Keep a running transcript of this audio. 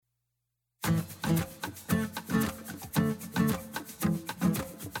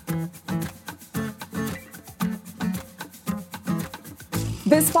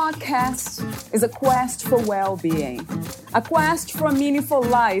This podcast is a quest for well-being, a quest for a meaningful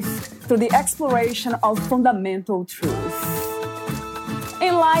life through the exploration of fundamental truth.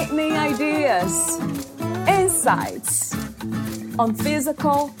 Enlightening ideas, insights on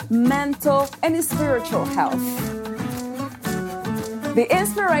physical, mental, and spiritual health. The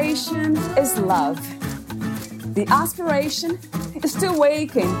inspiration is love. The aspiration is to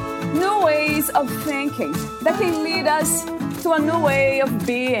awaken new ways of thinking that can lead us to a new way of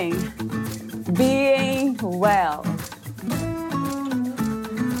being well.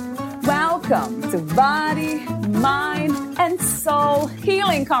 Welcome to Body, Mind, and Soul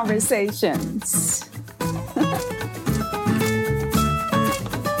Healing Conversations.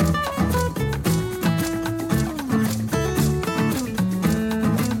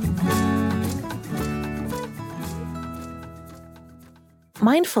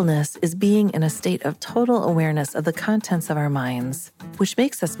 Mindfulness is being in a state of total awareness of the contents of our minds, which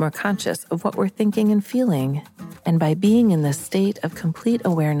makes us more conscious of what we're thinking and feeling. And by being in this state of complete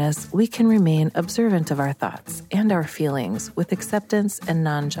awareness, we can remain observant of our thoughts and our feelings with acceptance and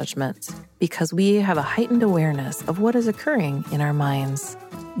non-judgment, because we have a heightened awareness of what is occurring in our minds.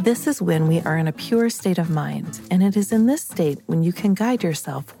 This is when we are in a pure state of mind, and it is in this state when you can guide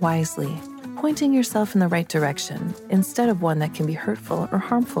yourself wisely, pointing yourself in the right direction instead of one that can be hurtful or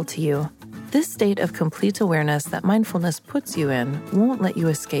harmful to you. This state of complete awareness that mindfulness puts you in won't let you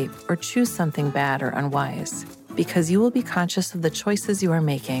escape or choose something bad or unwise, because you will be conscious of the choices you are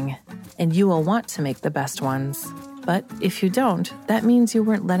making, and you will want to make the best ones. But if you don't, that means you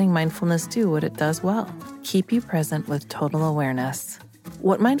weren't letting mindfulness do what it does well: keep you present with total awareness.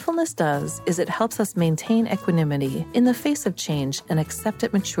 What mindfulness does is it helps us maintain equanimity in the face of change and accept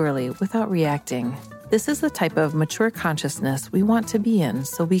it maturely without reacting. This is the type of mature consciousness we want to be in,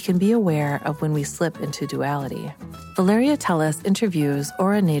 so we can be aware of when we slip into duality. Valeria Teles interviews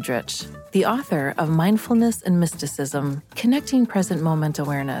Ora Nadrich, the author of Mindfulness and Mysticism, Connecting Present Moment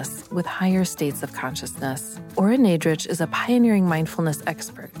Awareness with Higher States of Consciousness. Ora Nadrich is a pioneering mindfulness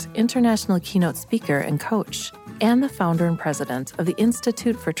expert, international keynote speaker and coach, and the founder and president of the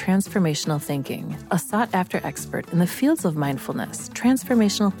Institute for Transformational Thinking, a sought-after expert in the fields of mindfulness,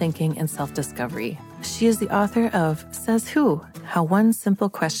 transformational thinking, and self-discovery. She is the author of Says Who? How One Simple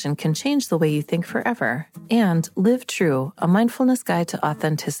Question Can Change the Way You Think Forever, and Live True, a mindfulness guide to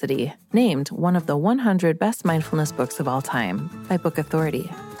authenticity, named one of the 100 best mindfulness books of all time by Book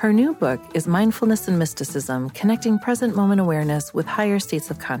Authority. Her new book is Mindfulness and Mysticism, Connecting Present Moment Awareness with Higher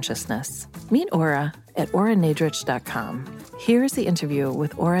States of Consciousness. Meet Ora at oranadrich.com. Here's the interview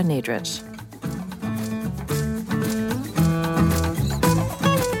with Ora Nadrich.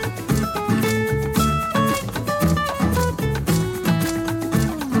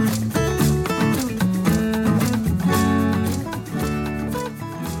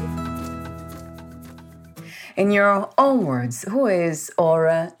 In your own words, who is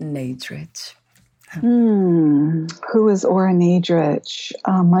Ora Nadrich? Who is Ora Nadrich?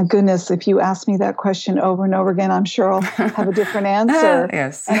 My goodness, if you ask me that question over and over again, I'm sure I'll have a different answer.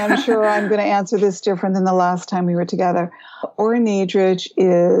 Yes. And I'm sure I'm going to answer this different than the last time we were together. Ora Nadrich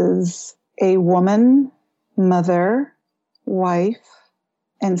is a woman, mother, wife,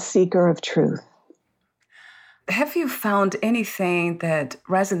 and seeker of truth. Have you found anything that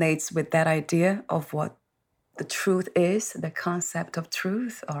resonates with that idea of what the truth is, the concept of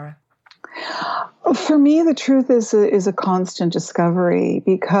truth? Or for me, the truth is a constant discovery,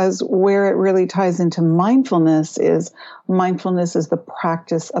 because where it really ties into mindfulness is the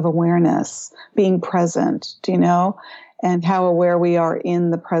practice of awareness, being present, and how aware we are in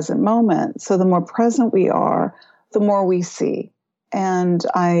the present moment. So the more present we are, the more we see. And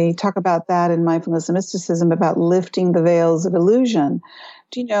I talk about that in Mindfulness and Mysticism, about lifting the veils of illusion.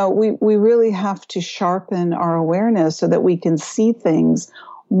 We really have to sharpen our awareness so that we can see things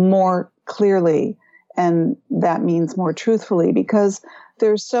more clearly, and that means more truthfully, because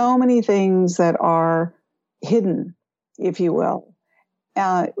there's so many things that are hidden, if you will.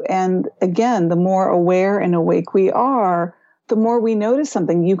 And again, the more aware and awake we are, the more we notice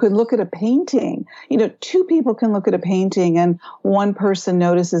something. You could look at a painting. Two people can look at a painting, and one person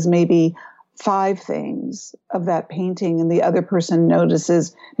notices maybe 5 things of that painting, and the other person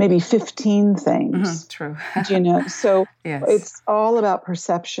notices maybe 15 things. True. So yes. It's all about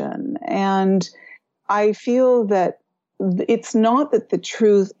perception. And I feel that it's not that the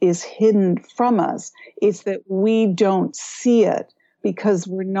truth is hidden from us. It's that we don't see it because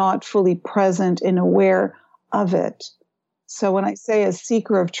we're not fully present and aware of it. So when I say a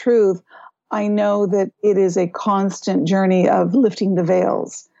seeker of truth, I know that it is a constant journey of lifting the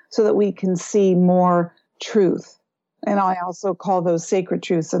veils so that we can see more truth And I also call those sacred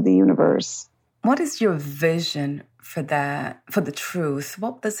truths of the universe. What is your vision for that, for the truth?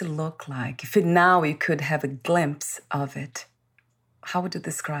 What does it look like? If now you could have a glimpse of it, how would you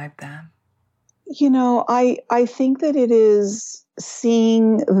describe that? I think that it is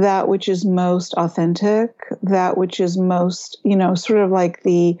seeing that which is most authentic, that which is most, sort of like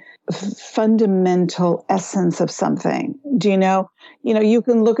the fundamental essence of something. Do you know? You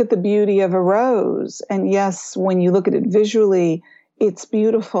can look at the beauty of a rose, and yes, when you look at it visually, it's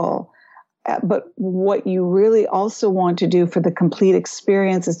beautiful. But what you really also want to do for the complete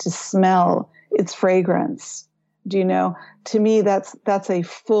experience is to smell its fragrance. Do you know? To me, that's a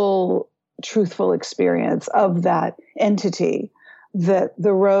full, truthful experience of that entity, that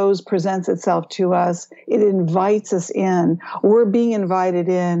the rose presents itself to us. It invites us in. We're being invited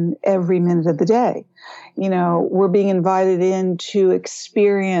in every minute of the day. We're being invited in to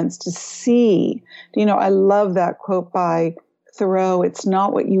experience, to see. I love that quote by Thoreau. It's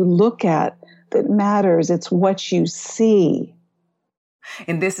not what you look at that matters. It's what you see.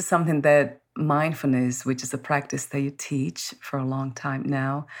 And this is something that mindfulness, which is a practice that you teach for a long time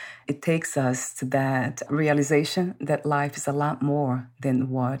now, it takes us to that realization that life is a lot more than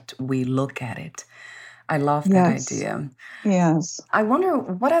what we look at it. I love that idea. Yes. I wonder,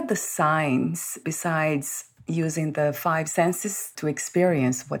 what are the signs, besides using the five senses to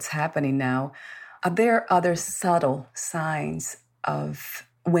experience what's happening now? Are there other subtle signs of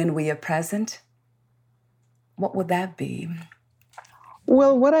when we are present? What would that be?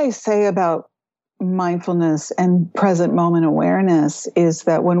 Well, what I say about mindfulness and present moment awareness is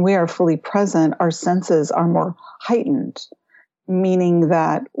that when we are fully present, our senses are more heightened, meaning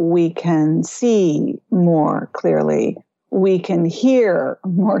that we can see more clearly, we can hear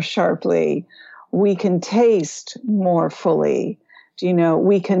more sharply, we can taste more fully,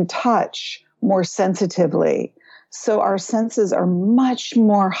 we can touch more sensitively. So our senses are much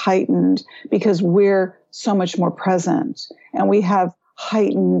more heightened because we're so much more present, and we have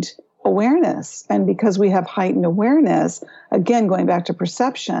heightened awareness. And because we have heightened awareness, again, going back to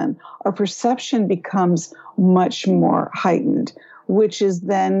perception, our perception becomes much more heightened, which is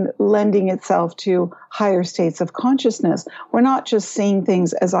then lending itself to higher states of consciousness. We're not just seeing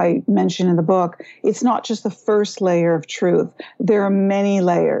things, as I mentioned in the book. It's not just the first layer of truth. There are many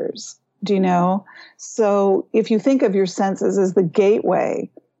layers. Do you know? So if you think of your senses as the gateway,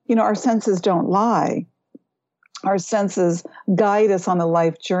 our senses don't lie. Our senses guide us on the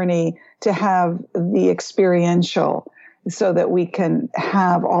life journey to have the experiential, so that we can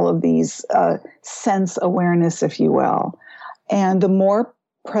have all of these sense awareness, if you will. And the more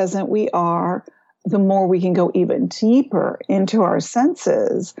present we are, the more we can go even deeper into our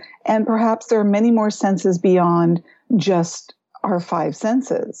senses. And perhaps there are many more senses beyond just our five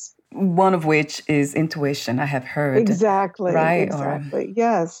senses. One of which is intuition, I have heard. Exactly. Right? Exactly.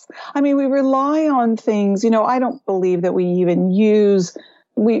 Yes. I mean, we rely on things, I don't believe that we even use,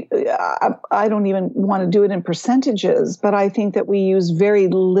 I don't even want to do it in percentages, but I think that we use very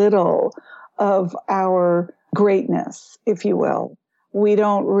little of our greatness, if you will. We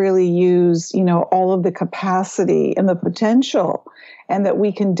don't really use, all of the capacity and the potential, and that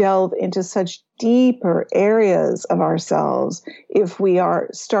we can delve into such deeper areas of ourselves if we are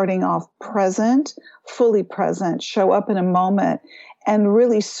starting off present, fully present, show up in a moment, and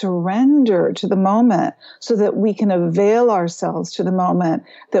really surrender to the moment so that we can avail ourselves to the moment,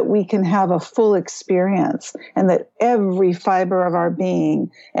 that we can have a full experience, and that every fiber of our being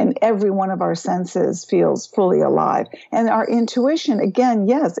and every one of our senses feels fully alive. And our intuition, again,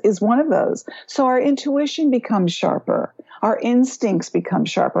 yes, is one of those. So our intuition becomes sharper. Our instincts become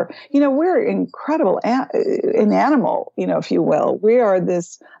sharper. We're incredible, an animal, if you will. We are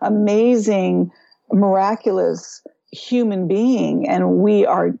this amazing, miraculous human being, and we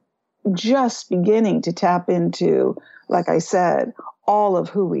are just beginning to tap into, like I said, all of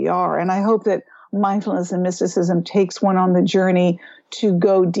who we are. And I hope that mindfulness and mysticism takes one on the journey to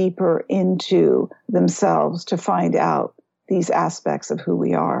go deeper into themselves, to find out these aspects of who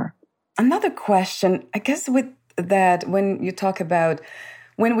we are. Another question, I guess, with that, when you talk about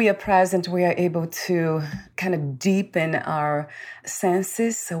when we are present, we are able to kind of deepen our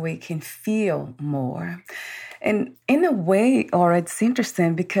senses so we can feel more. And in a way, or it's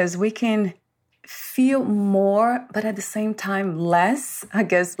interesting because we can feel more, but at the same time, less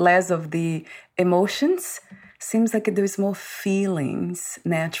of the emotions. Seems like there's more feelings,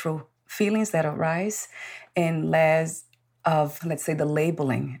 natural feelings that arise, and less of, let's say, the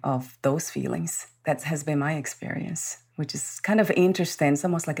labeling of those feelings. That has been my experience, which is kind of interesting. It's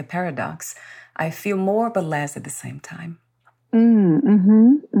almost like a paradox. I feel more, but less at the same time.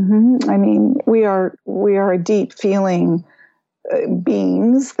 I mean, we are a deep feeling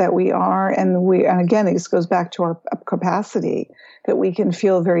beings that we are, and again, this goes back to our capacity that we can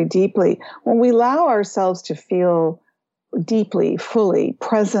feel very deeply. When we allow ourselves to feel deeply, fully,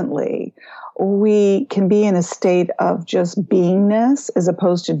 presently, we can be in a state of just beingness as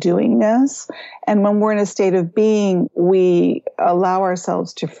opposed to doingness. And when we're in a state of being, we allow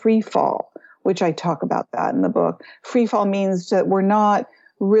ourselves to free fall, which I talk about that in the book. Free fall means that we're not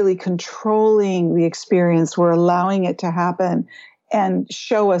really controlling the experience. We're allowing it to happen and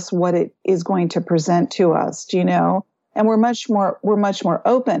show us what it is going to present to us, do you know? And we're much more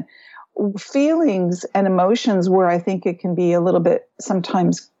open. Feelings and emotions, where I think it can be a little bit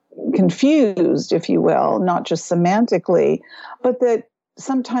sometimes confused, if you will, not just semantically, but that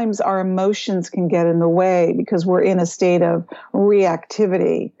sometimes our emotions can get in the way because we're in a state of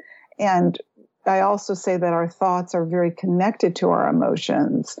reactivity. And I also say that our thoughts are very connected to our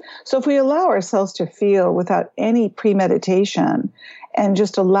emotions. So if we allow ourselves to feel without any premeditation and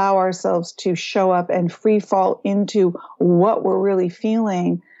just allow ourselves to show up and free fall into what we're really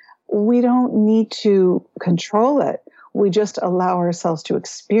feeling, we don't need to control it. We just allow ourselves to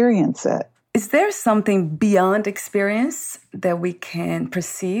experience it. Is there something beyond experience that we can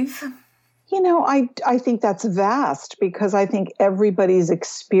perceive? You know, I think that's vast, because I think everybody's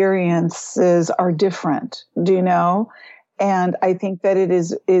experiences are different, do you know? And I think that it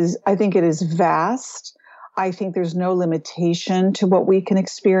is vast. I think there's no limitation to what we can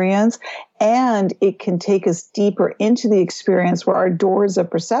experience, and it can take us deeper into the experience where our doors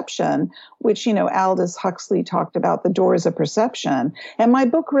of perception, which, you know, Aldous Huxley talked about the doors of perception. And my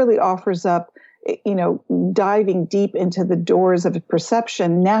book really offers up, you know, diving deep into the doors of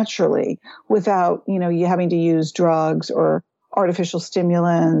perception naturally without, you know, you having to use drugs or artificial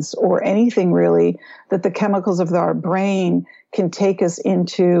stimulants or anything really, that the chemicals of our brain can take us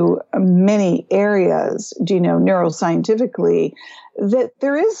into many areas, do you know, neuroscientifically, that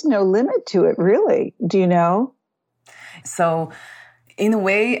there is no limit to it, really. Do you know? So in a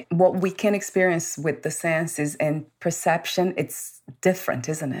way, what we can experience with the senses and perception, it's different,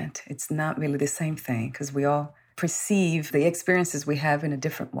 isn't it? It's not really the same thing, because we all perceive the experiences we have in a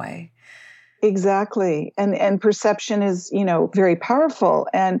different way. Exactly. And perception is, you know, very powerful.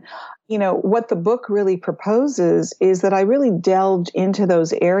 And, you know, what the book really proposes is that I really delved into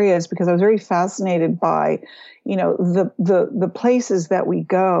those areas because I was very fascinated by, you know, the places that we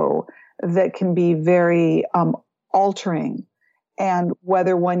go that can be very altering, and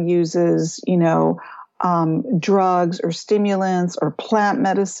whether one uses, you know, drugs or stimulants or plant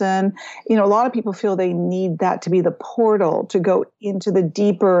medicine. You know, a lot of people feel they need that to be the portal to go into the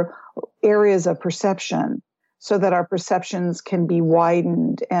deeper areas of perception so that our perceptions can be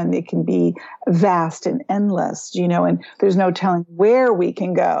widened and it can be vast and endless, you know, and there's no telling where we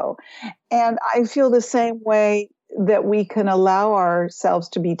can go. And I feel the same way that we can allow ourselves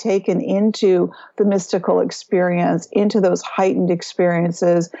to be taken into the mystical experience, into those heightened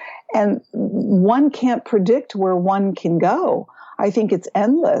experiences. And one can't predict where one can go. I think it's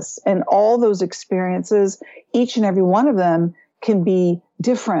endless. And all those experiences, each and every one of them, can be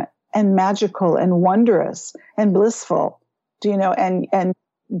different and magical and wondrous and blissful, do you know, and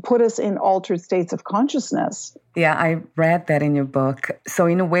put us in altered states of consciousness. Yeah, I read that in your book. So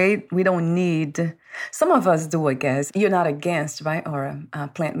in a way, we don't need, some of us do, I guess. You're not against, right? Or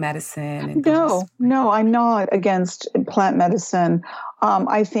plant medicine? And No, I'm not against plant medicine.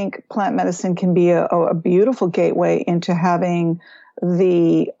 I think plant medicine can be a beautiful gateway into having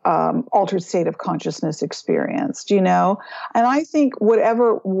the altered state of consciousness experienced, you know? And I think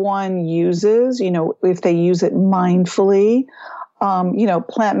whatever one uses, you know, if they use it mindfully, you know,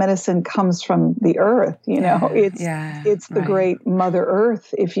 plant medicine comes from the earth, you know, it's the great Mother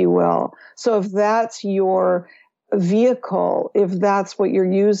Earth, if you will. So if that's your vehicle, if that's what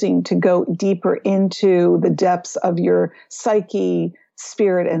you're using to go deeper into the depths of your psyche,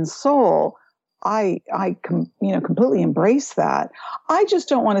 spirit, and soul, I completely embrace that. I just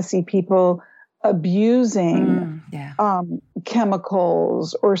don't want to see people abusing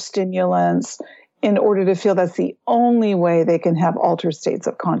chemicals or stimulants in order to feel that's the only way they can have altered states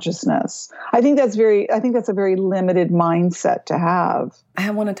of consciousness. I think that's a very limited mindset to have. I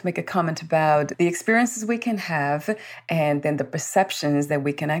wanted to make a comment about the experiences we can have and then the perceptions that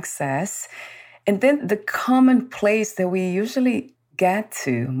we can access. And then the common place that we usually get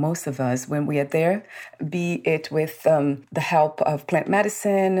to, most of us, when we are there, be it with the help of plant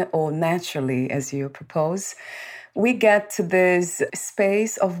medicine or naturally, as you propose. we get to this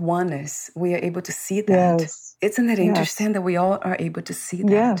space of oneness. We are able to see that. Yes. Isn't it Yes. interesting that we all are able to see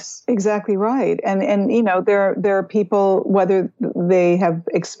that? Yes, exactly right. And you know, there are people, whether they have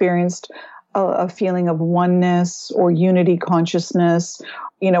experienced a feeling of oneness or unity consciousness,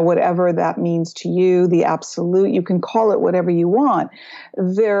 you know, whatever that means to you, the absolute, you can call it whatever you want.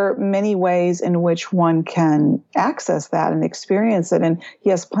 There are many ways in which one can access that and experience it. And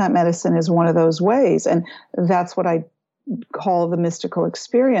yes, plant medicine is one of those ways. And that's what I call the mystical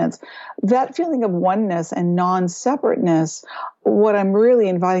experience. That feeling of oneness and non-separateness, what I'm really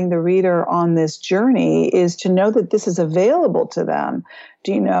inviting the reader on this journey is to know that this is available to them,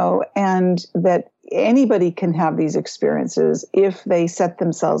 do you know, and that anybody can have these experiences if they set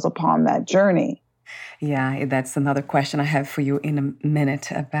themselves upon that journey. Yeah, that's another question I have for you in a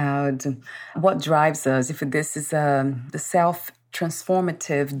minute about what drives us. If this is the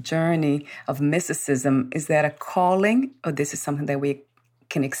self-transformative journey of mysticism, is that a calling, or this is something that we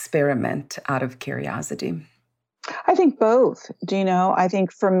can experiment out of curiosity? I think both. Do you know? I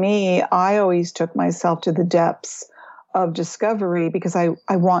think for me, I always took myself to the depths of discovery because I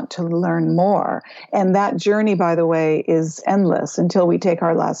want to learn more. And that journey, by the way, is endless until we take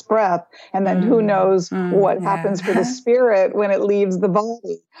our last breath. And then who knows what happens for the spirit when it leaves the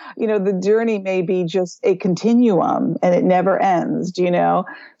body. You know, the journey may be just a continuum and it never ends, do you know?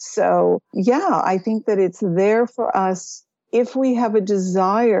 So, yeah, I think that it's there for us if we have a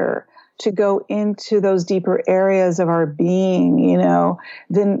desire to go into those deeper areas of our being, you know,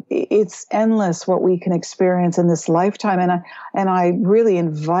 then it's endless what we can experience in this lifetime. And I really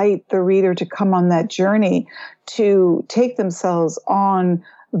invite the reader to come on that journey, to take themselves on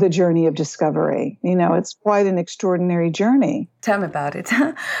the journey of discovery. You know, it's quite an extraordinary journey. Tell me about it.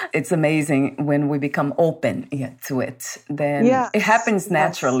 It's amazing when we become open to it. Then it happens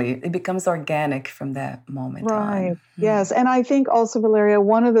naturally. It becomes organic from that moment on. Yes. And I think also, Valeria,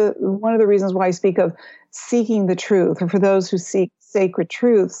 one of the reasons why I speak of seeking the truth, or for those who seek sacred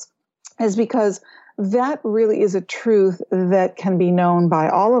truths, is because that really is a truth that can be known by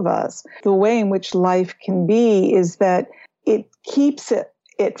all of us. The way in which life can be is that it keeps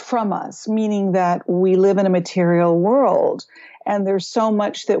it from us, meaning that we live in a material world. And there's so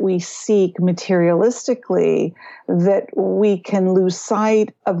much that we seek materialistically that we can lose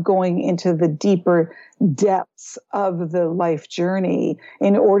sight of going into the deeper depths of the life journey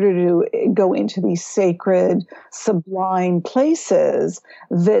in order to go into these sacred, sublime places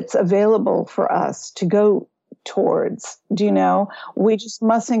that's available for us to go towards. Do you know? We just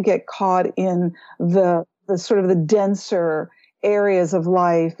mustn't get caught in the sort of the denser areas of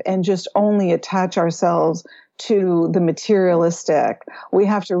life and just only attach ourselves to the materialistic. We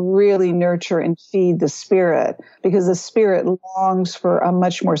have to really nurture and feed the spirit, because the spirit longs for a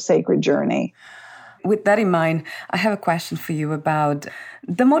much more sacred journey. With that in mind, I have a question for you about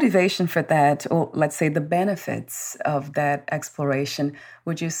the motivation for that, or let's say the benefits of that exploration.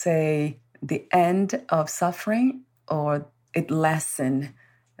 Would you say the end of suffering, or it lessen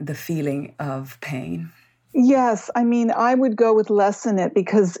the feeling of pain? Yes. I mean, I would go with lessen it,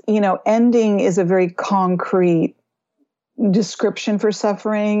 because, you know, ending is a very concrete description for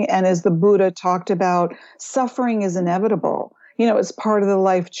suffering. And as the Buddha talked about, suffering is inevitable. You know, it's part of the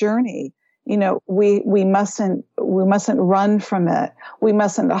life journey. You know, we mustn't run from it. We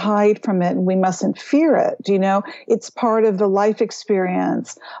mustn't hide from it, and we mustn't fear it. You know, it's part of the life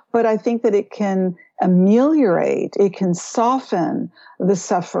experience. But I think that it can ameliorate, it can soften the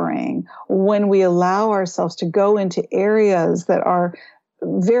suffering when we allow ourselves to go into areas that are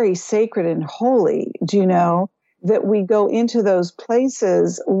very sacred and holy. Do you know? That we go into those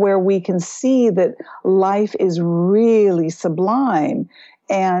places where we can see that life is really sublime.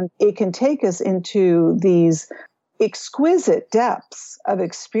 And it can take us into these exquisite depths of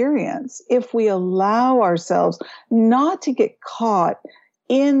experience if we allow ourselves not to get caught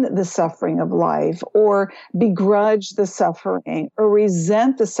in the suffering of life, or begrudge the suffering, or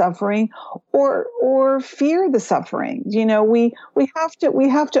resent the suffering, or fear the suffering. You know, we have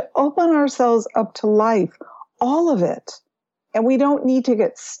to open ourselves up to life, all of it. And we don't need to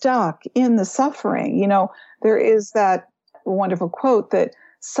get stuck in the suffering. You know, there is that wonderful quote that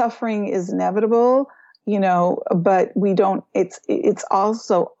suffering is inevitable, you know, but it's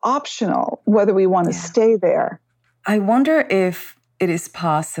also optional whether we want to stay there. I wonder if it is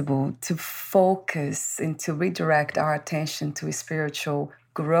possible to focus and to redirect our attention to spiritual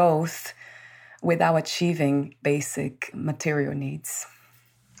growth without achieving basic material needs.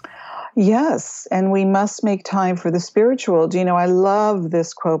 Yes, and we must make time for the spiritual. Do you know, I love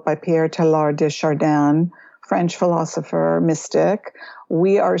this quote by Pierre Teilhard de Chardin, French philosopher, mystic.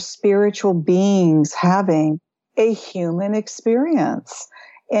 We are spiritual beings having a human experience.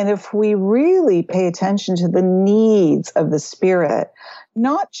 And if we really pay attention to the needs of the spirit,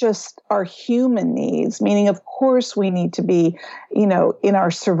 not just our human needs, meaning, of course, we need to be, in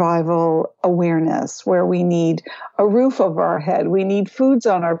our survival awareness, where we need a roof over our head, we need foods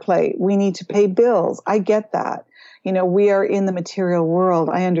on our plate, we need to pay bills. I get that. We are in the material world.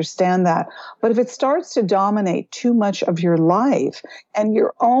 I understand that. But if it starts to dominate too much of your life and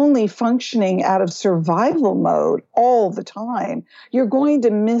you're only functioning out of survival mode all the time, you're going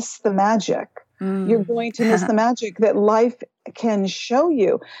to miss the magic. You're going to miss the magic that life can show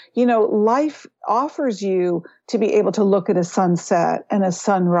you. Life offers you to be able to look at a sunset and a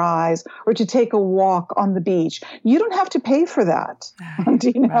sunrise, or to take a walk on the beach. You don't have to pay for that.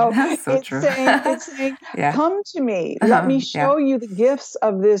 Do you know? That's so true. It's saying, come to me. Let me show you the gifts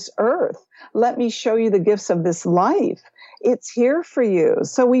of this earth. Let me show you the gifts of this life. It's here for you.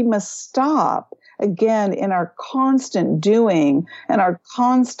 So we must stop again in our constant doing and our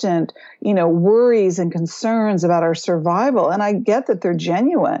constant, worries and concerns about our survival. And I get that they're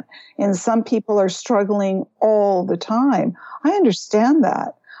genuine. And some people are struggling all the time. I understand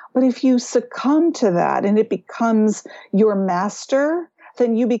that. But if you succumb to that and it becomes your master,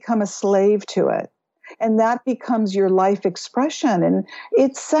 then you become a slave to it. And that becomes your life expression. And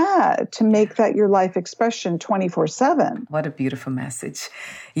it's sad to make that your life expression 24/7. What a beautiful message.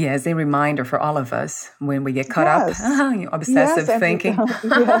 Yes, a reminder for all of us when we get caught up in obsessive thinking.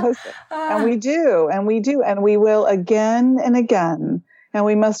 And we do, and we will again and again. And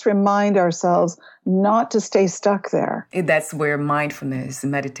we must remind ourselves not to stay stuck there. That's where mindfulness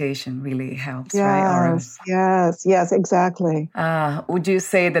and meditation really helps, right? Yes, exactly. Would you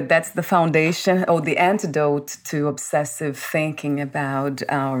say that that's the foundation or the antidote to obsessive thinking about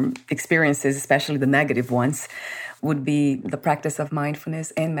our experiences, especially the negative ones, would be the practice of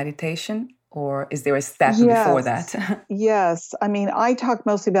mindfulness and meditation? Or is there a step before that? Yes. I mean, I talk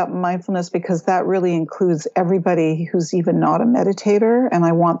mostly about mindfulness because that really includes everybody who's even not a meditator. And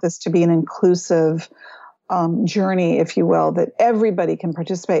I want this to be an inclusive journey, if you will, that everybody can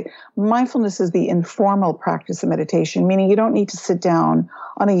participate. Mindfulness is the informal practice of meditation, meaning you don't need to sit down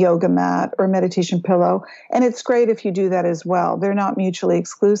on a yoga mat or a meditation pillow. And it's great if you do that as well. They're not mutually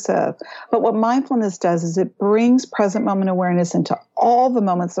exclusive. But what mindfulness does is it brings present moment awareness into all the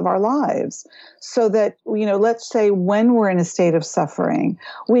moments of our lives so that, let's say when we're in a state of suffering,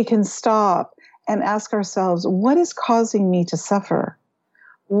 we can stop and ask ourselves, what is causing me to suffer?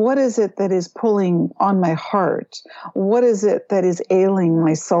 What is it that is pulling on my heart? What is it that is ailing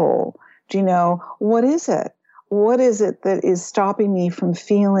my soul? Do you know, what is it? What is it that is stopping me from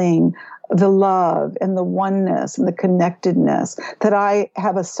feeling the love and the oneness and the connectedness that I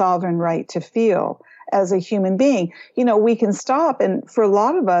have a sovereign right to feel as a human being? We can stop, and for a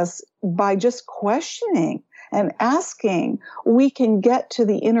lot of us, by just questioning and asking, we can get to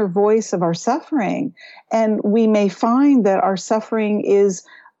the inner voice of our suffering. And we may find that our suffering is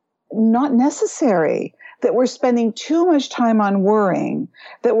not necessary, that we're spending too much time on worrying,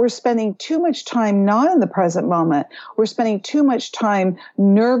 that we're spending too much time not in the present moment. We're spending too much time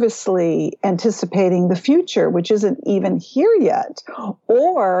nervously anticipating the future, which isn't even here yet.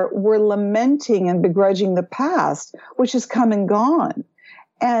 Or we're lamenting and begrudging the past, which has come and gone.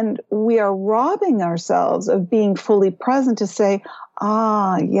 And we are robbing ourselves of being fully present to say,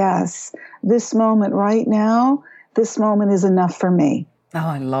 yes, this moment right now, this moment is enough for me. Oh,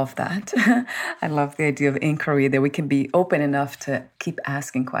 I love that. I love the idea of inquiry, that we can be open enough to keep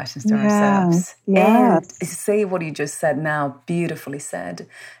asking questions to ourselves. Yes. And say what you just said now, beautifully said.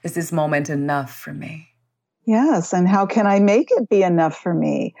 Is this moment enough for me? Yes. And how can I make it be enough for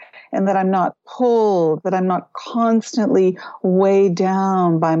me? And that I'm not pulled, that I'm not constantly weighed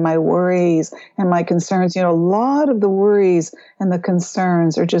down by my worries and my concerns. A lot of the worries and the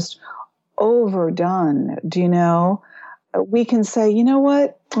concerns are just overdone. Do you know? We can say, you know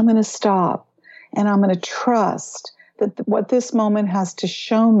what? I'm going to stop and I'm going to trust that what this moment has to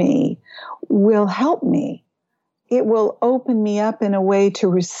show me will help me. It will open me up in a way to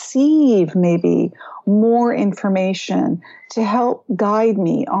receive maybe more information to help guide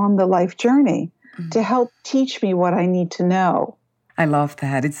me on the life journey, to help teach me what I need to know. I love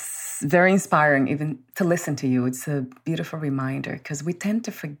that. It's very inspiring even to listen to you. It's a beautiful reminder because we tend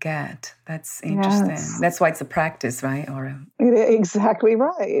to forget. That's interesting. Yes. That's why it's a practice, right? Exactly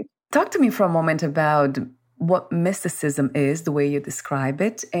right. Talk to me for a moment about what mysticism is, the way you describe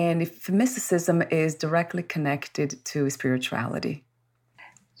it, and if mysticism is directly connected to spirituality.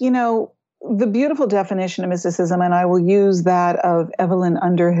 the beautiful definition of mysticism, and I will use that of Evelyn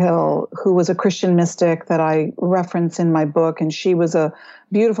Underhill, who was a Christian mystic that I reference in my book, and she was a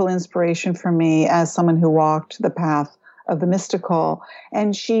beautiful inspiration for me as someone who walked the path of the mystical.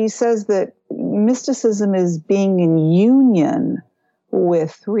 And she says that mysticism is being in union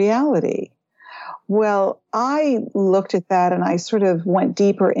with reality. Well, I looked at that and I sort of went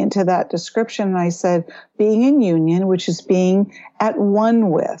deeper into that description, and I said, being in union, which is being at one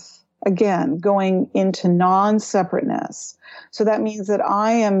with. Again, going into non-separateness. So that means that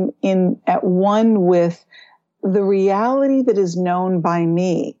I am at one with the reality that is known by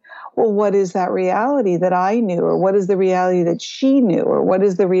me. Well, what is that reality that I knew? Or what is the reality that she knew? Or what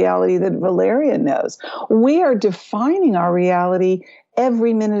is the reality that Valeria knows? We are defining our reality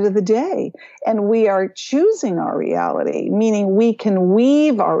every minute of the day. And we are choosing our reality, meaning we can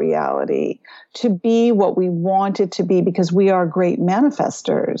weave our reality to be what we want it to be because we are great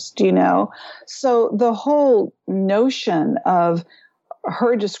manifestors, do you know? So the whole notion of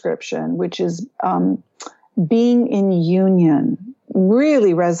her description, which is being in union,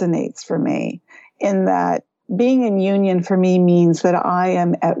 really resonates for me, in that being in union for me means that I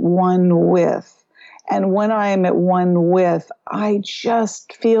am at one with. And when I am at one with, I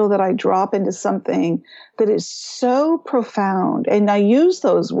just feel that I drop into something that is so profound. And I use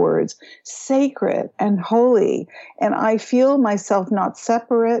those words, sacred and holy. And I feel myself not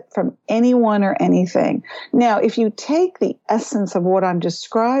separate from anyone or anything. Now, if you take the essence of what I'm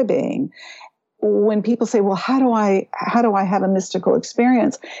describing, when people say, well, how do I have a mystical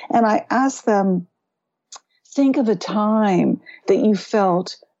experience? And I ask them, think of a time that you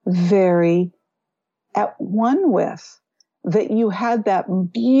felt very at one with, that you had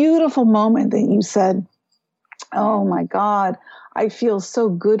that beautiful moment that you said, oh my God, I feel so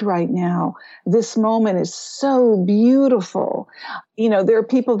good right now. This moment is so beautiful. You know, there are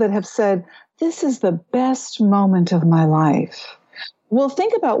people that have said, this is the best moment of my life. Well,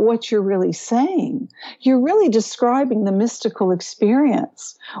 think about what you're really saying. You're really describing the mystical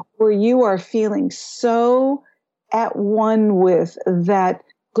experience where you are feeling so at one with that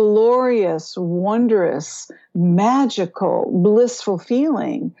glorious, wondrous, magical, blissful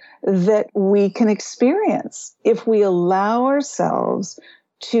feeling that we can experience if we allow ourselves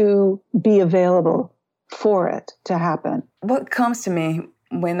to be available for it to happen. What comes to me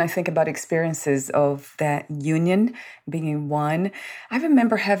when I think about experiences of that union, being one, I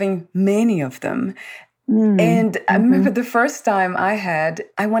remember having many of them. And I remember the first time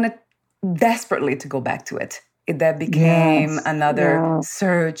I wanted desperately to go back to it. That became another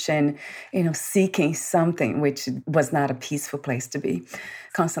search and, seeking something, which was not a peaceful place to be,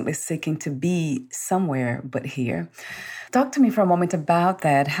 constantly seeking to be somewhere but here. Talk to me for a moment about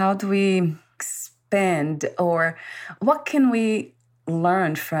that. How do we expand, or what can we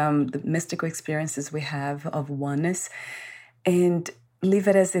learn from the mystical experiences we have of oneness and leave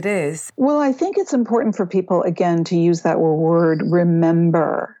it as it is? Well, I think it's important for people, again, to use that word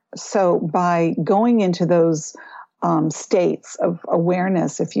remember. So by going into those states of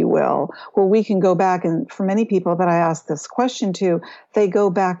awareness, if you will, where we can go back, and for many people that I ask this question to, they go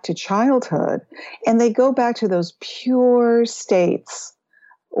back to childhood and they go back to those pure states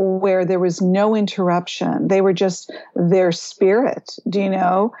where there was no interruption. They were just their spirit, do you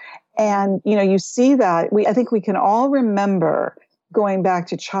know? And, you see that. I think we can all remember going back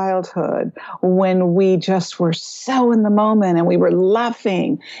to childhood when we just were so in the moment and we were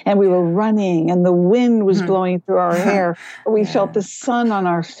laughing and we were running and the wind was blowing through our hair. We felt the sun on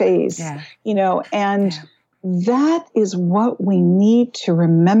our face, and that is what we need to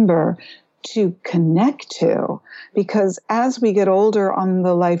remember to connect to, because as we get older on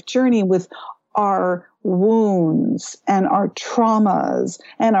the life journey with our wounds and our traumas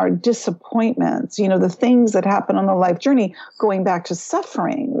and our disappointments, the things that happen on the life journey, going back to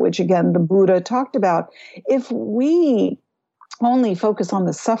suffering, which again, the Buddha talked about. If we only focus on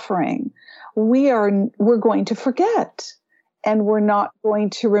the suffering, we're going to forget. And we're not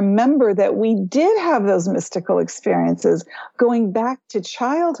going to remember that we did have those mystical experiences going back to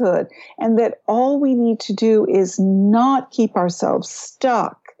childhood, and that all we need to do is not keep ourselves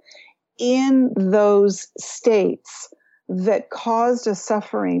stuck in those states that caused us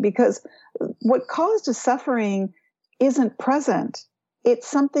suffering, because what caused us suffering isn't present. It's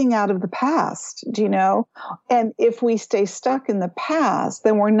something out of the past, do you know? And if we stay stuck in the past,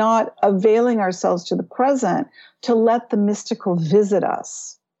 then we're not availing ourselves to the present to let the mystical visit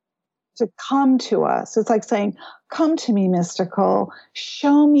us, to come to us. It's like saying, come to me, mystical,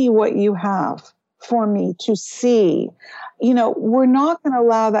 show me what you have for me to see. We're not going to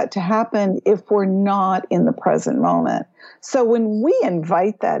allow that to happen if we're not in the present moment. So when we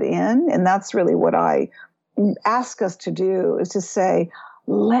invite that in, and that's really what I ask us to do, is to say,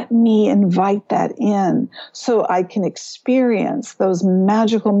 let me invite that in so I can experience those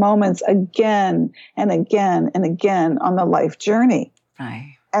magical moments again and again and again on the life journey.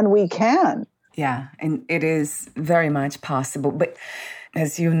 Right. And we can. Yeah, and it is very much possible. But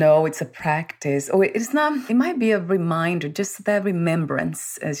as you know, it's a practice. Or it's not, it might be a reminder, just that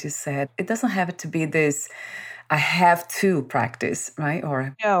remembrance, as you said. It doesn't have to be this, I have to practice, right?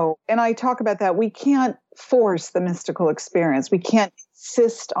 Or no, and I talk about that. We can't force the mystical experience. We can't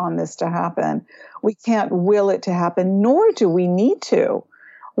insist on this to happen. We can't will it to happen, nor do we need to.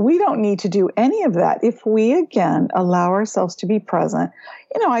 We don't need to do any of that. If we, again, allow ourselves to be present,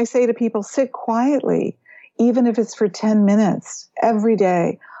 I say to people, sit quietly, even if it's for 10 minutes every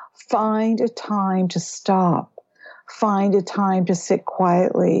day. Find a time to stop. Find a time to sit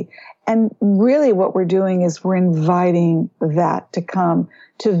quietly. And really what we're doing is we're inviting that to come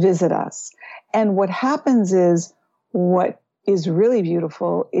to visit us. And what happens is, what is really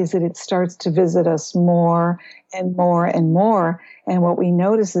beautiful is that it starts to visit us more and more and more. And what we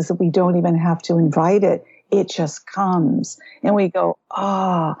notice is that we don't even have to invite it. It just comes. And we go,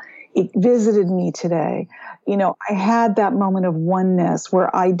 it visited me today. I had that moment of oneness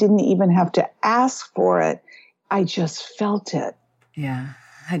where I didn't even have to ask for it. I just felt it. Yeah,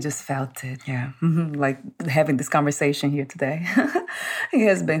 I just felt it. Yeah. Like having this conversation here today. It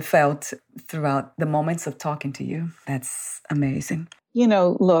has been felt throughout the moments of talking to you. That's amazing.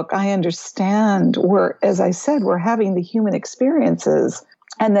 Look, I understand as I said, we're having the human experiences,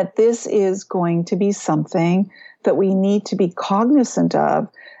 and that this is going to be something that we need to be cognizant of,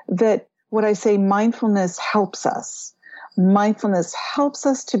 that what I say, mindfulness helps us. Mindfulness helps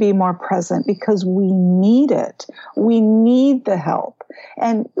us to be more present because we need it. We need the help.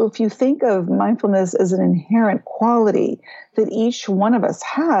 And if you think of mindfulness as an inherent quality that each one of us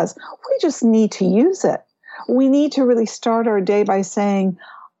has, we just need to use it. We need to really start our day by saying,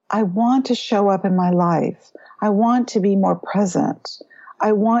 I want to show up in my life. I want to be more present.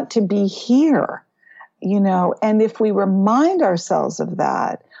 I want to be here, and if we remind ourselves of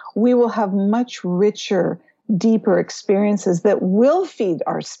that, we will have much richer, deeper experiences that will feed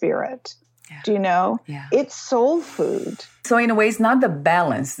our spirit. Yeah. Do you know? Yeah. It's soul food. So in a way, it's not the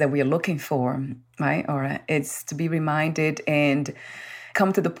balance that we are looking for, right? Or it's to be reminded and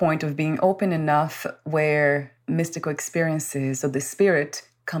come to the point of being open enough where mystical experiences or the spirit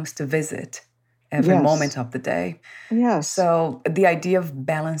comes to visit every moment of the day. Yes. So the idea of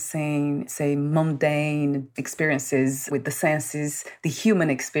balancing, say, mundane experiences with the senses, the human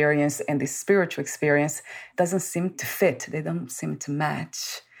experience and the spiritual experience doesn't seem to fit. They don't seem to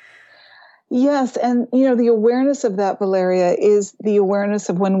match. Yes. And, the awareness of that, Valeria, is the awareness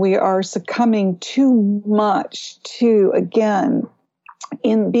of when we are succumbing too much to, again,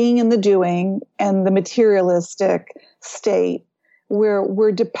 in being in the doing and the materialistic state, where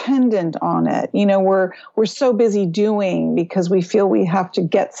we're dependent on it. We're so busy doing because we feel we have to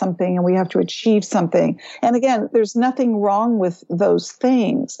get something and we have to achieve something. And again, there's nothing wrong with those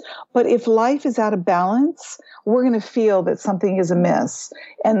things. But if life is out of balance, we're going to feel that something is amiss.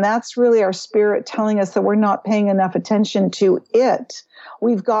 And that's really our spirit telling us that we're not paying enough attention to it.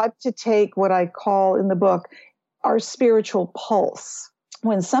 We've got to take what I call in the book our spiritual pulse.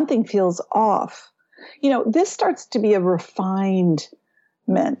 When something feels off, this starts to be a refinement.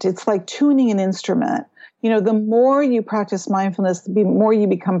 It's like tuning an instrument. The more you practice mindfulness, the more you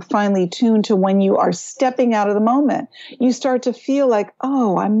become finely tuned to when you are stepping out of the moment. You start to feel like,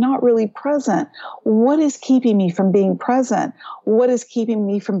 I'm not really present. What is keeping me from being present? What is keeping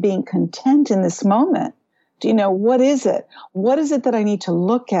me from being content in this moment? What is it? What is it that I need to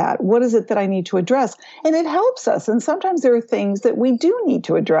look at? What is it that I need to address? And it helps us. And sometimes there are things that we do need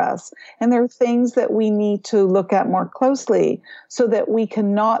to address. And there are things that we need to look at more closely so that we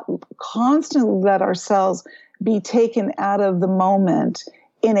cannot constantly let ourselves be taken out of the moment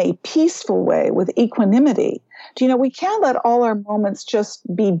in a peaceful way with equanimity. We can't let all our moments just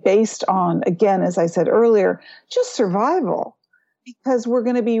be based on, again, as I said earlier, just survival. Because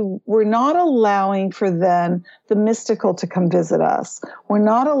we're not allowing for then the mystical to come visit us. We're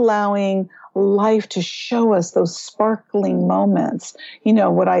not allowing life to show us those sparkling moments.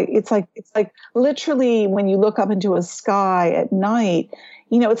 It's like literally when you look up into a sky at night,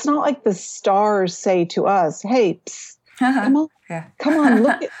 it's not like the stars say to us, hey, psst, come on. Yeah. Come on,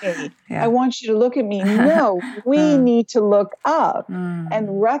 look at me. Yeah. I want you to look at me. No, we need to look up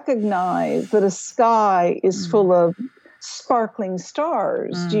and recognize that a sky is full of sparkling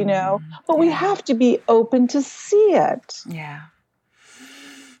stars, do you know? But we have to be open to see it. Yeah.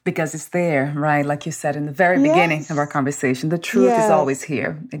 Because it's there, right? Like you said in the very beginning of our conversation, the truth is always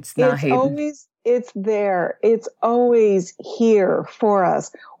here. It's not hidden. It's there. It's always here for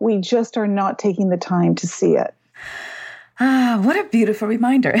us. We just are not taking the time to see it. What a beautiful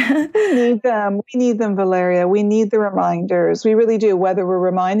reminder. We need them. We need them, Valeria. We need the reminders. We really do, whether we're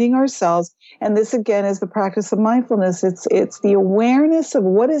reminding ourselves. And this, again, is the practice of mindfulness. It's the awareness of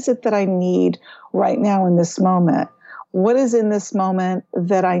what is it that I need right now in this moment. What is in this moment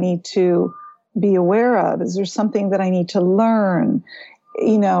that I need to be aware of? Is there something that I need to learn,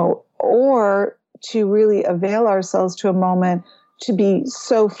 or to really avail ourselves to a moment to be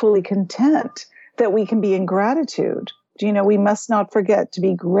so fully content that we can be in gratitude? We must not forget to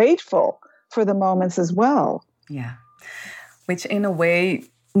be grateful for the moments as well. Yeah, which in a way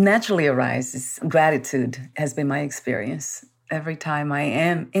naturally arises. Gratitude has been my experience. Every time I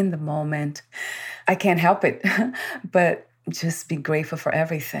am in the moment, I can't help it, but just be grateful for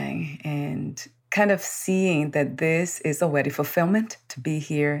everything and kind of seeing that this is already fulfillment. To be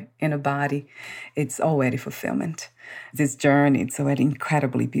here in a body, it's already fulfillment. This journey, it's already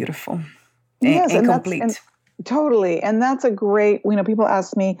incredibly beautiful and complete. Totally. And that's a great, people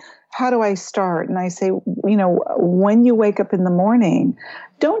ask me, how do I start? And I say, when you wake up in the morning,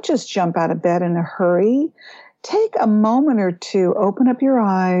 don't just jump out of bed in a hurry. Take a moment or two, open up your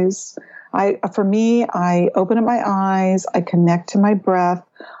eyes. For me, I open up my eyes, I connect to my breath.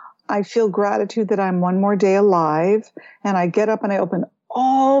 I feel gratitude that I'm one more day alive. And I get up and I open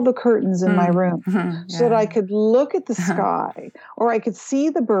all the curtains in my room so that I could look at the sky, or I could see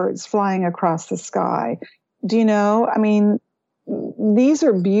the birds flying across the sky. Do you know? I mean, these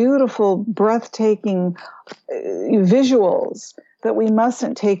are beautiful, breathtaking visuals that we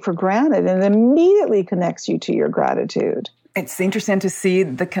mustn't take for granted, and it immediately connects you to your gratitude. It's interesting to see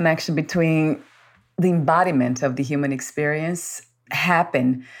the connection between the embodiment of the human experience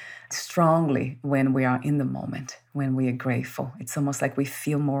happen strongly when we are in the moment, when we are grateful. It's almost like we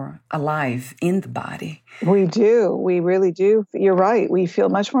feel more alive in the body. We do. We really do. You're right. We feel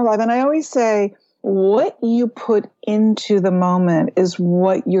much more alive. And I always say, what you put into the moment is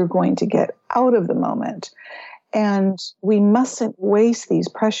what you're going to get out of the moment. And we mustn't waste these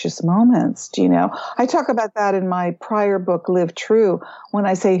precious moments. Do you know? I talk about that in my prior book, Live True, when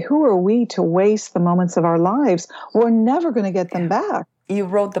I say, who are we to waste the moments of our lives? We're never going to get them back. You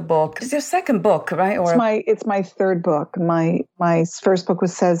wrote the book. It's your second book, right? Or it's my third book. My first book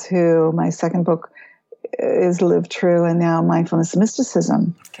was Says Who. My second book is Live True, and now Mindfulness and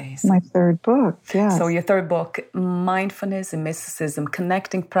Mysticism. Okay, my third book, yes. So your third book, Mindfulness and Mysticism,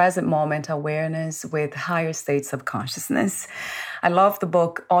 Connecting Present Moment Awareness with Higher States of Consciousness. I love the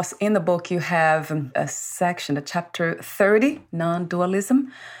book. Also in the book, you have a section, a chapter 30,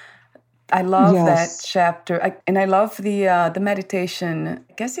 Non-Dualism. I love that chapter. And I love the meditation,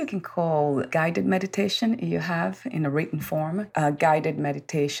 I guess you can call guided meditation you have in a written form, guided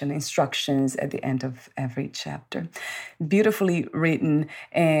meditation instructions at the end of every chapter. Beautifully written,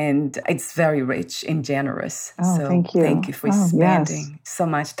 and it's very rich and generous. Oh, so thank you. Thank you for spending so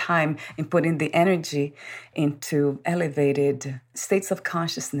much time in putting the energy into elevated states of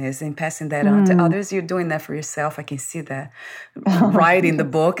consciousness and passing that on to others. You're doing that for yourself. I can see that right in the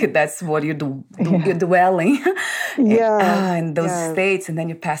book. That's what you're dwelling in those states, and then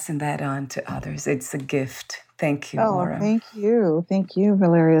you're passing that on to others. It's a gift. Thank you, Laura. Thank you. Thank you,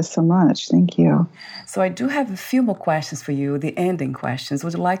 Valeria, so much. Thank you. So I do have a few more questions for you, the ending questions.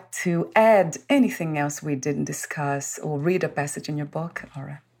 Would you like to add anything else we didn't discuss or read a passage in your book,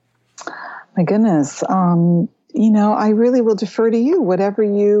 Laura? My goodness. I really will defer to you, whatever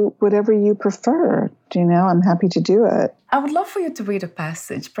you prefer. I'm happy to do it. I would love for you to read a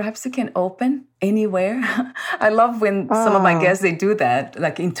passage. Perhaps you can open anywhere. I love when some of my guests, they do that,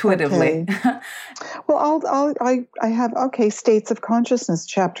 like intuitively. Okay. Well, I have, States of Consciousness,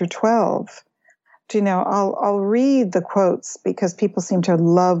 chapter 12. I'll read the quotes because people seem to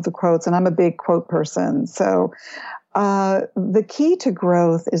love the quotes, and I'm a big quote person. So the key to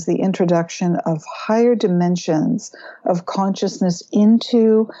growth is the introduction of higher dimensions of consciousness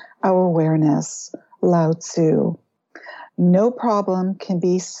into our awareness. Lao Tzu. No problem can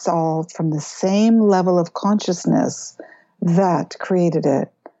be solved from the same level of consciousness that created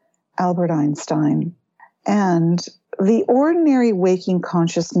it. Albert Einstein. And the ordinary waking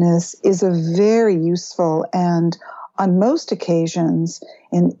consciousness is a very useful and, on most occasions,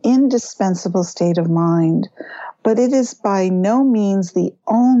 an indispensable state of mind. But it is by no means the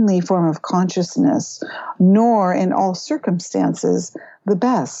only form of consciousness, nor in all circumstances the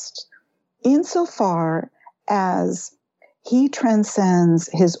best. Insofar as He transcends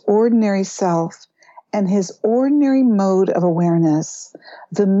his ordinary self and his ordinary mode of awareness.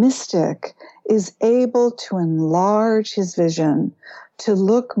 The mystic is able to enlarge his vision, to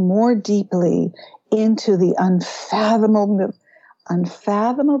look more deeply into the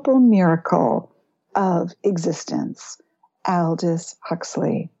unfathomable miracle of existence. Aldous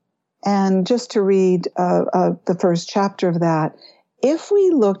Huxley. And just to read the first chapter of that, if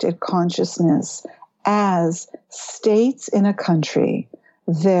we looked at consciousness as states in a country,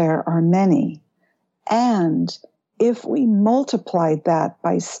 there are many. And if we multiplied that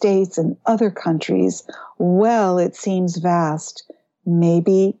by states in other countries, well, it seems vast,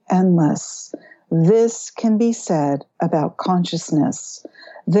 maybe endless. This can be said about consciousness.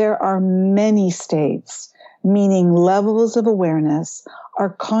 There are many states, meaning levels of awareness our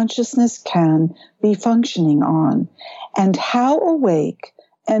consciousness can be functioning on, and how awake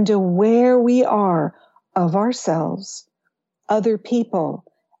and aware we are of ourselves, other people,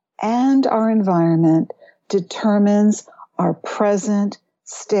 and our environment determines our present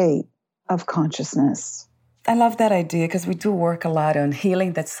state of consciousness. I love that idea because we do work a lot on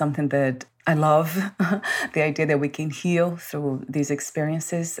healing. That's something that I love. The idea that we can heal through these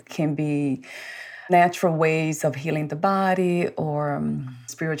experiences can be natural ways of healing the body or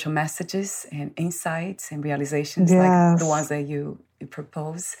spiritual messages and insights and realizations like the ones that you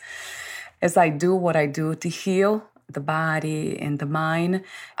propose. As I do what I do to heal the body and the mind,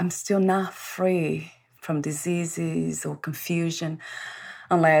 I'm still not free from diseases or confusion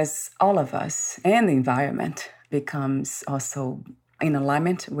unless all of us and the environment becomes also in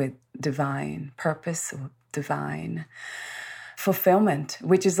alignment with divine purpose or divine fulfillment,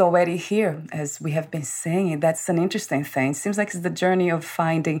 which is already here, as we have been saying. That's an interesting thing. It seems like it's the journey of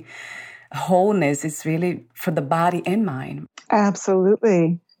finding wholeness. It's really for the body and mind.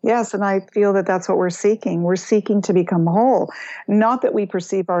 Absolutely. Yes, and I feel that that's what we're seeking. We're seeking to become whole. Not that we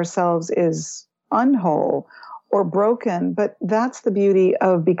perceive ourselves as unwhole or broken, but that's the beauty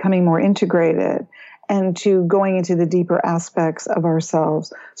of becoming more integrated and to going into the deeper aspects of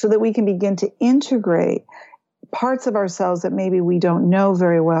ourselves so that we can begin to integrate parts of ourselves that maybe we don't know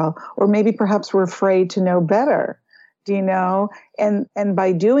very well, or maybe perhaps we're afraid to know better. Do you know? And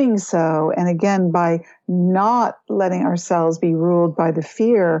by doing so, and again, by not letting ourselves be ruled by the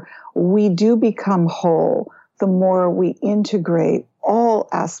fear, we do become whole the more we integrate all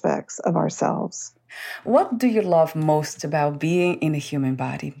aspects of ourselves. What do you love most about being in a human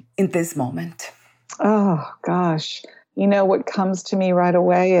body in this moment? Oh, gosh. You know, what comes to me right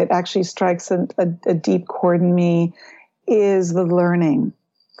away, it actually strikes a deep chord in me, is the learning.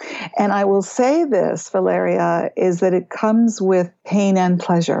 And I will say this, Valeria, is that it comes with pain and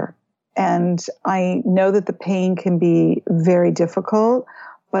pleasure. And I know that the pain can be very difficult,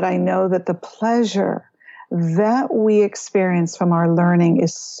 but I know that the pleasure that we experience from our learning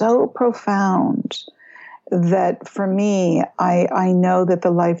is so profound that for me, I know that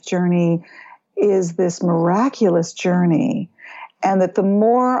the life journey is this miraculous journey, and that the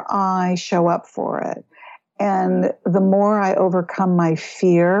more I show up for it and the more I overcome my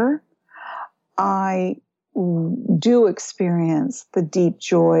fear, I do experience the deep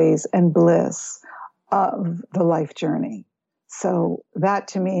joys and bliss of the life journey. So that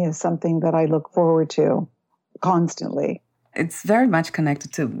to me is something that I look forward to constantly. It's very much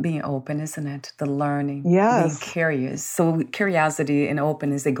connected to being open, isn't it? The learning, yes. Being curious. So curiosity and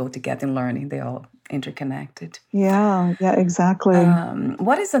openness, they go together in learning. They're all interconnected. Yeah, exactly.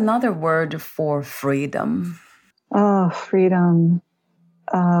 What is another word for freedom? Oh, freedom.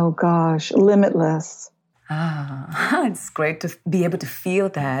 Oh, gosh, limitless. It's great to be able to feel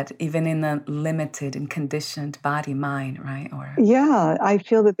that even in a limited and conditioned body, mind, right? Yeah, I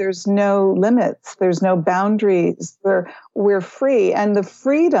feel that there's no limits. There's no boundaries. We're free. And the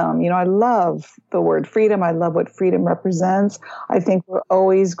freedom, I love the word freedom. I love what freedom represents. I think we're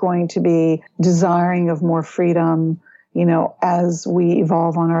always going to be desiring of more freedom, as we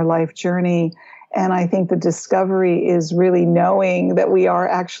evolve on our life journey. And I think the discovery is really knowing that we are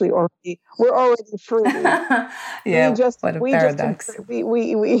actually we're already free. Yeah, what a paradox.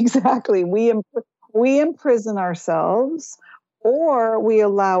 We imprison ourselves, or we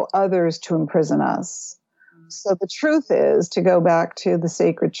allow others to imprison us. So the truth is, to go back to the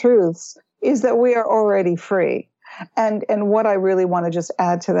sacred truths, is that we are already free. And what I really want to just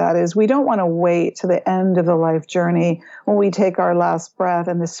add to that is we don't want to wait to the end of the life journey when we take our last breath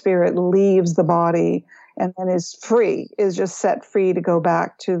and the spirit leaves the body and then is just set free to go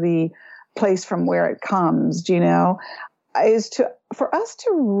back to the place from where it comes, for us to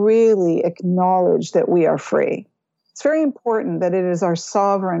really acknowledge that we are free. It's very important that it is our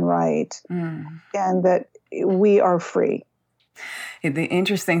sovereign right and that we are free. The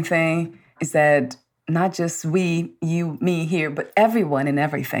interesting thing is that not just we, you, me here, but everyone and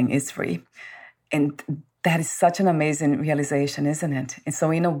everything is free. And that is such an amazing realization, isn't it? And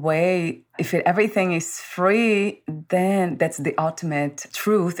so in a way, if everything is free, then that's the ultimate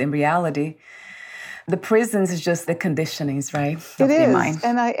truth in reality. The prisons is just the conditionings, right? It is.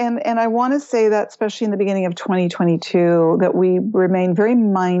 And I want to say that, especially in the beginning of 2022, that we remain very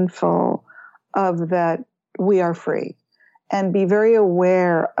mindful of that we are free and be very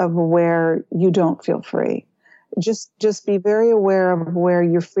aware of where you don't feel free. Just be very aware of where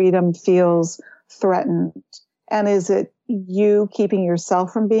your freedom feels threatened. And is it you keeping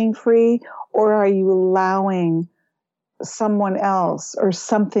yourself from being free, or are you allowing someone else or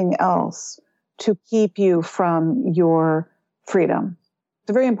something else to keep you from your freedom?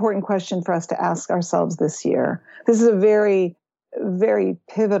 It's a very important question for us to ask ourselves this year. This is a very, very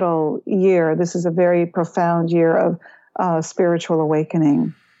pivotal year. This is a very profound year of spiritual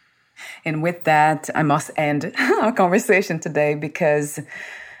awakening. And with that, I must end our conversation today because,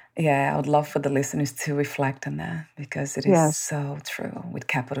 I would love for the listeners to reflect on that because it is so true with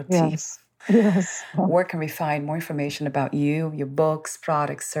capital T. Yes. Where can we find more information about you, your books,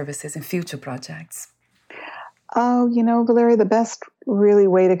 products, services, and future projects? Oh, Valeria, the best really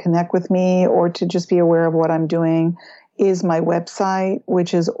way to connect with me or to just be aware of what I'm doing is my website,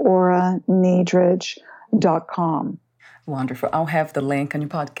 which is auranadridge.com. Wonderful. I'll have the link on your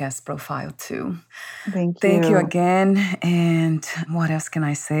podcast profile too. Thank you again. And what else can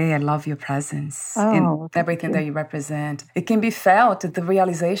I say? I love your presence and everything that you represent. It can be felt, the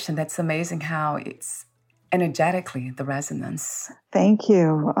realization. That's amazing how it's energetically the resonance. Thank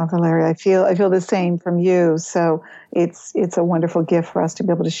you, Valeria. I feel the same from you. So it's a wonderful gift for us to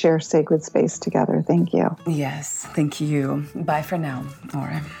be able to share sacred space together. Thank you. Yes, thank you. Bye for now,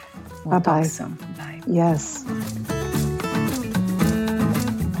 Aura. We'll Bye-bye. talk soon. Bye. Yes.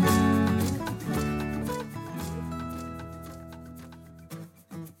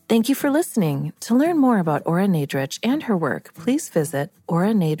 Thank you for listening. To learn more about Aura Nadrich and her work, please visit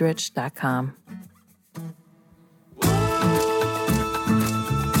auranadrich.com.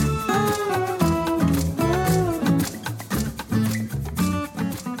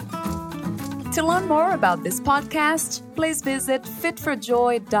 To learn more about this podcast, please visit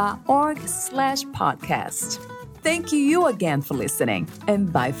fitforjoy.org/podcast. Thank you again for listening,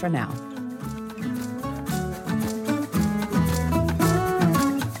 and bye for now.